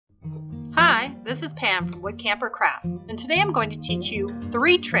this is Pam from Woodcamper Crafts, and today I'm going to teach you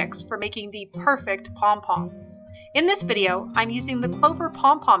 3 tricks for making the perfect pom-pom. In this video, I'm using the Clover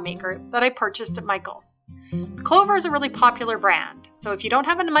Pom Pom Maker that I purchased at Michael's. Clover is a really popular brand, so if you don't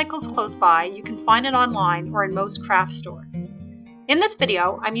have a Michael's close by, you can find it online or in most craft stores. In this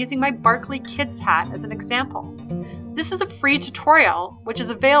video, I'm using my Barkley Kids hat as an example. This is a free tutorial which is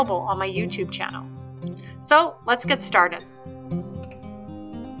available on my YouTube channel. So let's get started.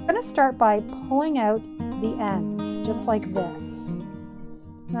 I'm going to start by pulling out the ends, just like this.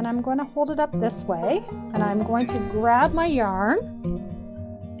 Then I'm going to hold it up this way, and I'm going to grab my yarn,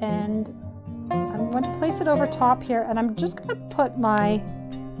 and I'm going to place it over top here, and I'm just going to put my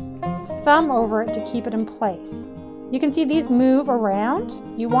thumb over it to keep it in place. You can see these move around.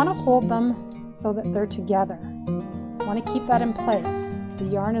 You want to hold them so that they're together. You want to keep that in place. The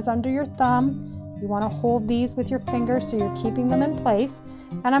yarn is under your thumb. You want to hold these with your fingers so you're keeping them in place.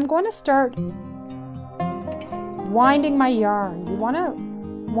 And I'm going to start winding my yarn. You want to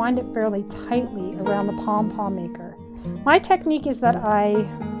wind it fairly tightly around the pom-pom maker. My technique is that I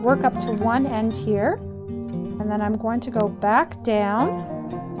work up to one end here, and then I'm going to go back down,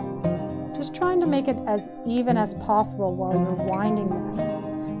 just trying to make it as even as possible while you're winding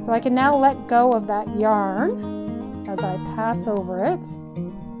this. So I can now let go of that yarn as I pass over it,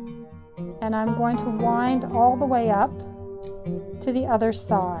 and I'm going to wind all the way up to the other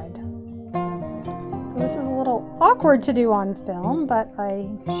side. So this is a little awkward to do on film, but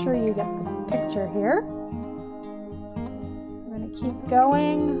I'm sure you get the picture here. I'm going to keep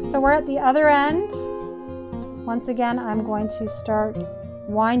going. So we're at the other end. Once again, I'm going to start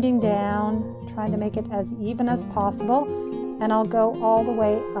winding down, trying to make it as even as possible, and I'll go all the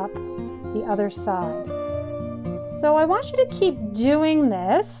way up the other side. So I want you to keep doing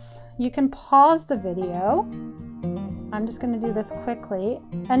this. You can pause the video. I'm just going to do this quickly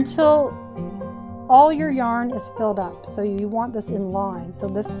until all your yarn is filled up. So you want this in line. So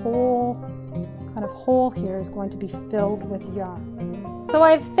this whole kind of hole here is going to be filled with yarn. So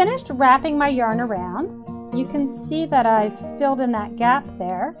I've finished wrapping my yarn around. You can see that I've filled in that gap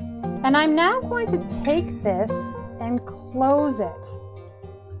there. And I'm now going to take this and close it.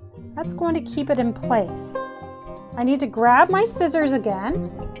 That's going to keep it in place. I need to grab my scissors again,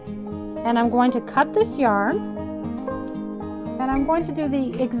 and I'm going to cut this yarn. And I'm going to do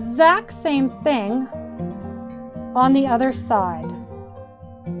the exact same thing on the other side.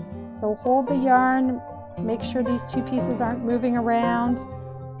 So hold the yarn, make sure these two pieces aren't moving around,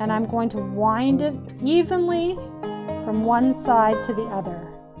 and I'm going to wind it evenly from one side to the other.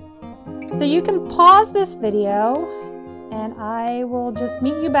 So you can pause this video, and I will just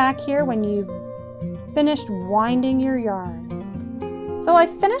meet you back here when you've finished winding your yarn. So I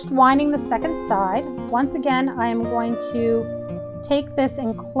finished winding the second side. Once again, I am going to take this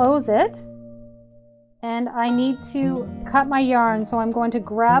and close it, and I need to cut my yarn, so I'm going to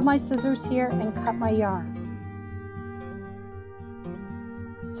grab my scissors here and cut my yarn.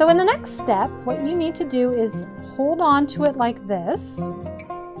 So in the next step, what you need to do is hold on to it like this,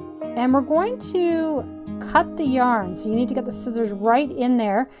 and we're going to cut the yarn. So you need to get the scissors right in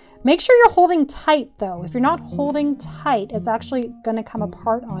there. Make sure you're holding tight though. If you're not holding tight, it's actually going to come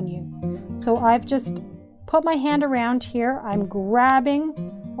apart on you. So I've just put my hand around here, I'm grabbing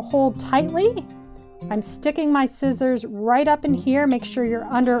a hold tightly, I'm sticking my scissors right up in here, make sure you're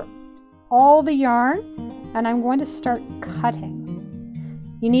under all the yarn, and I'm going to start cutting.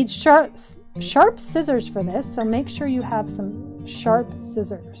 You need sharp scissors for this, so make sure you have some sharp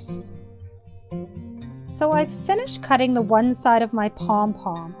scissors. So I finished cutting the one side of my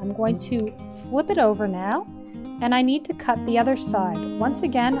pom-pom. I'm going to flip it over now, and I need to cut the other side. Once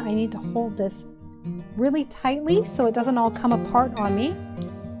again, I need to hold this really tightly so it doesn't all come apart on me,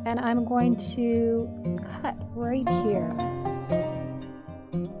 and I'm going to cut right here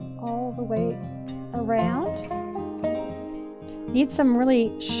all the way around. Need some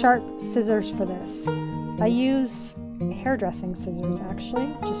really sharp scissors for this. I use hairdressing scissors,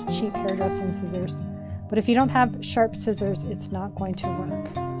 actually, just cheap hairdressing scissors, but if you don't have sharp scissors, it's not going to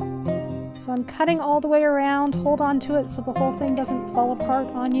work. So I'm cutting all the way around. Hold on to it so the whole thing doesn't fall apart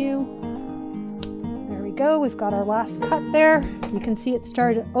on you. Go. We've got our last cut there. You can see it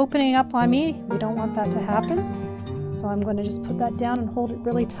started opening up on me. We don't want that to happen. So I'm going to just put that down and hold it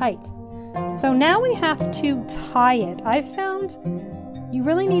really tight. So now we have to tie it. I've found you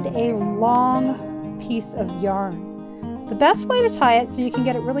really need a long piece of yarn. The best way to tie it so you can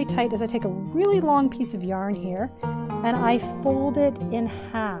get it really tight is I take a really long piece of yarn here and I fold it in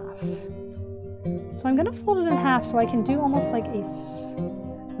half. So I'm going to fold it in half so I can do almost like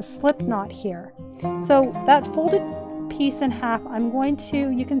a slip knot here. So that folded piece in half, I'm going to,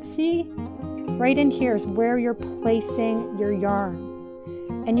 you can see right in here is where you're placing your yarn.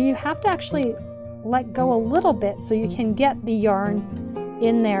 And you have to actually let go a little bit so you can get the yarn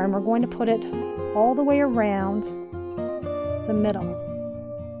in there. And we're going to put it all the way around the middle.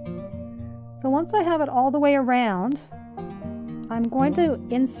 So once I have it all the way around, I'm going to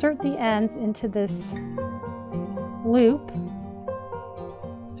insert the ends into this loop.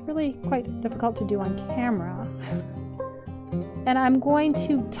 It's really quite difficult to do on camera. And I'm going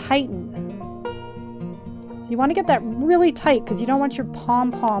to tighten. So you want to get that really tight because you don't want your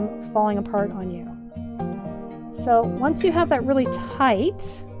pom-pom falling apart on you. So once you have that really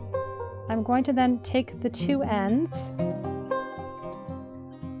tight, I'm going to then take the two ends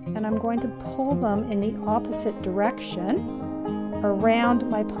and I'm going to pull them in the opposite direction around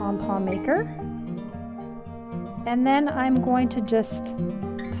my pom-pom maker. And then I'm going to just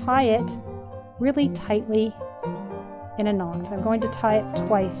tie it really tightly in a knot. I'm going to tie it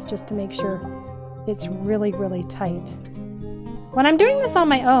twice just to make sure it's really, really tight. When I'm doing this on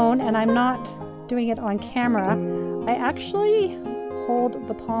my own and I'm not doing it on camera, I actually hold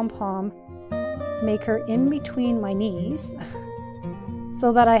the pom-pom maker in between my knees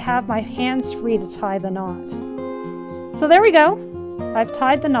so that I have my hands free to tie the knot. So there we go. I've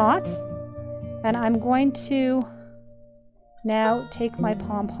tied the knot and I'm going to now take my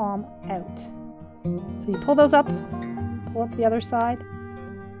pom-pom out. So you pull those up, pull up the other side,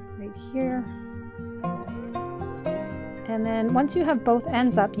 right here. And then once you have both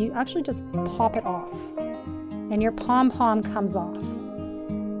ends up, you actually just pop it off and your pom-pom comes off.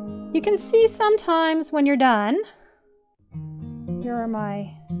 You can see sometimes when you're done, here are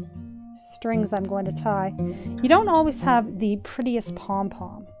my strings I'm going to tie. You don't always have the prettiest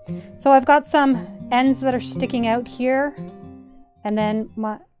pom-pom. So I've got some ends that are sticking out here and then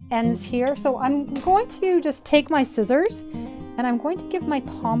my ends here. So I'm going to just take my scissors and I'm going to give my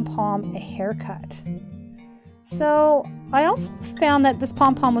pom-pom a haircut. So I also found that this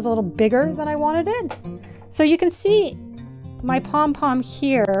pom-pom was a little bigger than I wanted it. So you can see my pom-pom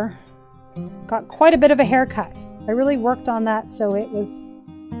here got quite a bit of a haircut. I really worked on that so it was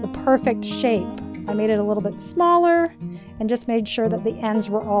the perfect shape. I made it a little bit smaller and just made sure that the ends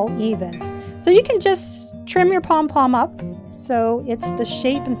were all even. So you can just trim your pom-pom up so it's the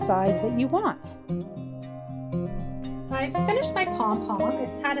shape and size that you want. I've finished my pom-pom.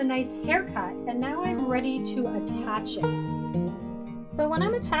 It's had a nice haircut and now I'm ready to attach it. So when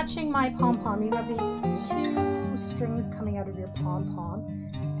I'm attaching my pom-pom, you have these two strings coming out of your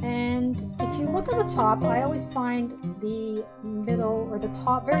pom-pom. And if you look at the top, I always find the middle or the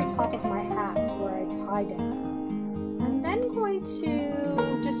top, very top of my hat where I tied it. I'm then going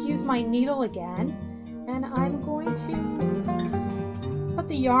to just use my needle again and I'm going to put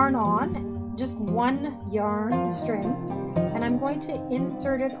the yarn on, just one yarn string, and I'm going to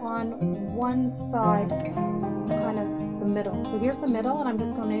insert it on one side, kind of the middle. So here's the middle and I'm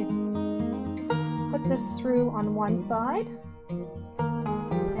just going to put this through on one side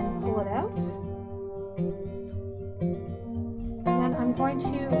and pull it out. And then I'm going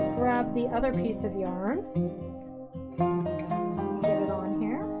to grab the other piece of yarn, get it on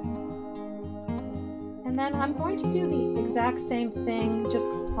here, and then I'm going to do the exact same thing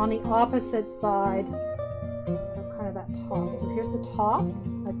just on the opposite side of kind of that top. So here's the top.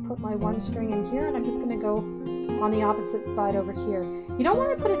 I've put my one string in here and I'm just going to go on the opposite side over here. You don't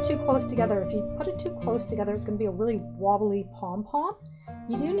want to put it too close together. If you put it too close together, it's going to be a really wobbly pom-pom.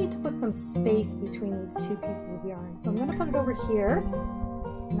 You do need to put some space between these two pieces of yarn. So I'm going to put it over here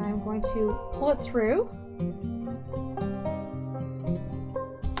and I'm going to pull it through.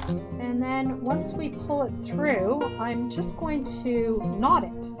 And then once we pull it through, I'm just going to knot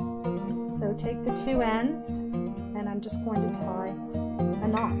it. So take the two ends and I'm just going to tie a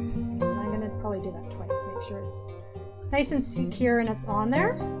knot. And I'm going to probably do that twice, make sure it's nice and secure and it's on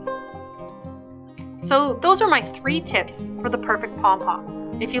there. So those are my 3 tips for the perfect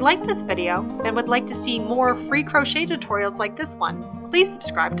pom-pom. If you liked this video and would like to see more free crochet tutorials like this one, please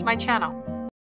subscribe to my channel.